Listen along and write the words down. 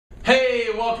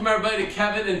Hey, welcome everybody to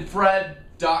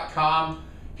kevinandfred.com.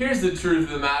 Here's the truth of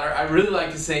the matter. I'd really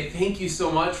like to say thank you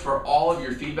so much for all of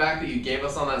your feedback that you gave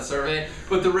us on that survey.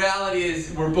 But the reality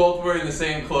is we're both wearing the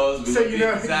same clothes. We look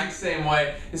the exact same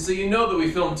way. And so you know that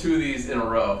we filmed 2 of these in a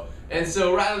row. And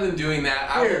so rather than doing that,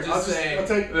 I will just say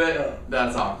that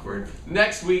that's awkward.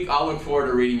 Next week, I'll look forward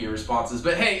to reading your responses.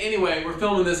 But hey, anyway, we're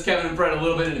filming this Kevin and Fred a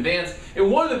little bit in advance. And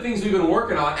one of the things we've been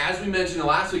working on, as we mentioned in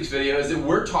last week's video, is that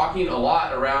we're talking a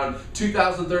lot around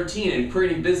 2013 and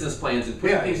creating business plans and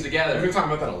putting things together. We've been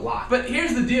talking about that a lot. But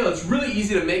here's the deal. It's really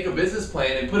easy to make a business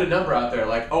plan and put a number out there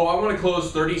like, oh, I want to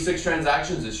close 36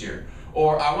 transactions this year.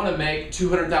 Or I want to make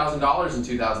 $200,000 in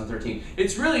 2013.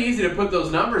 It's really easy to put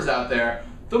those numbers out there.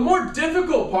 The more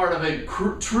difficult part of a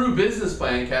true business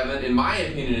plan, Kevin, in my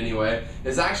opinion anyway,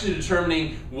 is actually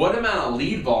determining what amount of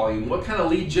lead volume, what kind of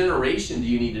lead generation do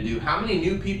you need to do, how many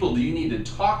new people do you need to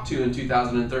talk to in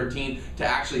 2013 to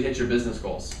actually hit your business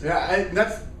goals. Yeah,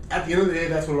 that's at the end of the day,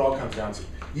 that's what it all comes down to.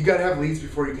 You got to have leads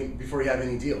before you have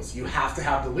any deals. You have to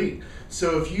have the lead.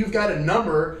 So if you've got a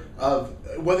number of,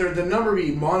 whether the number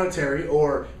be monetary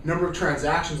or number of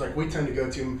transactions, like we tend to go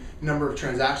to number of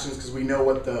transactions because we know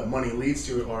what the money leads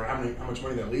to or how much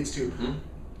money that leads to.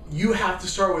 You have to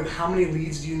start with how many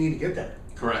leads do you need to get there.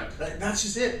 Correct. That's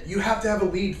just it. You have to have a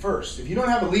lead first. If you don't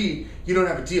have a lead, you don't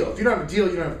have a deal. If you don't have a deal,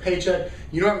 you don't have a paycheck.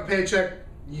 You don't have a paycheck,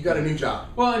 you got a new job.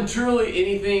 Well, and truly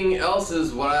anything else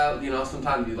is what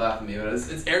sometimes you laugh at me, but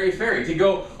it's airy-fairy. To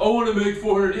go, I want to make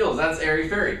 400 deals, that's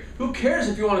airy-fairy. Who cares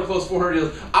if you want to close 400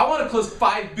 deals? I want to close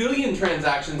 5 billion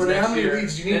transactions next year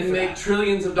and make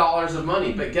trillions of dollars of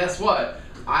money. But guess what?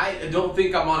 I don't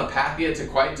think I'm on a path yet to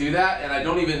quite do that, and I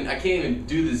can't even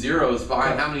do the zeros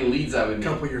behind how many leads I would need. A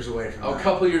couple years away from that. A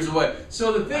couple years away.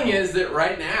 So the thing is that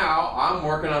right now, I'm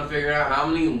working on figuring out how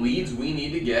many leads we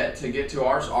need to get to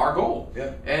our goal.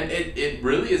 Yeah. And it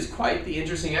really is quite the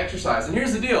interesting exercise. And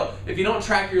here's the deal. If you don't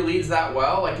track your leads that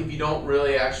well, like if you don't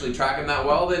really actually track them that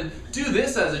well, then do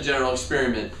this as a general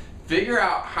experiment. Figure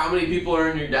out how many people are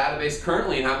in your database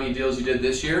currently and how many deals you did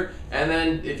this year. And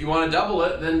then if you want to double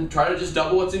it, then try to just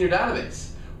double what's in your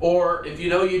database. Or if you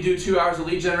know you do 2 hours of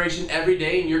lead generation every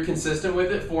day and you're consistent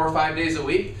with it 4 or 5 days a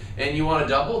week and you want to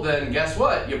double, then guess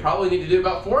what? You probably need to do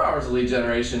about 4 hours of lead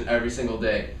generation every single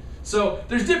day. So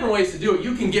there's different ways to do it.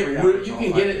 You can get it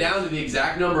down to the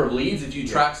exact number of leads if you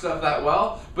track stuff that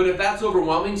well. But if that's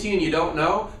overwhelming to you and you don't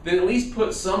know, then at least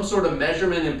put some sort of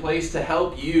measurement in place to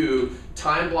help you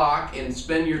time block and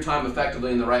spend your time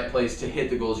effectively in the right place to hit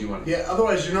the goals you want to. Yeah,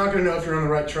 otherwise you're not going to know if you're on the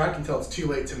right track until it's too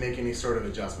late to make any sort of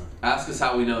adjustment. Ask us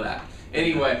how we know that.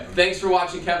 Anyway, thanks for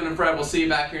watching Kevin and Fred. We'll see you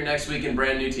back here next week in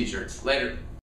brand new t-shirts. Later.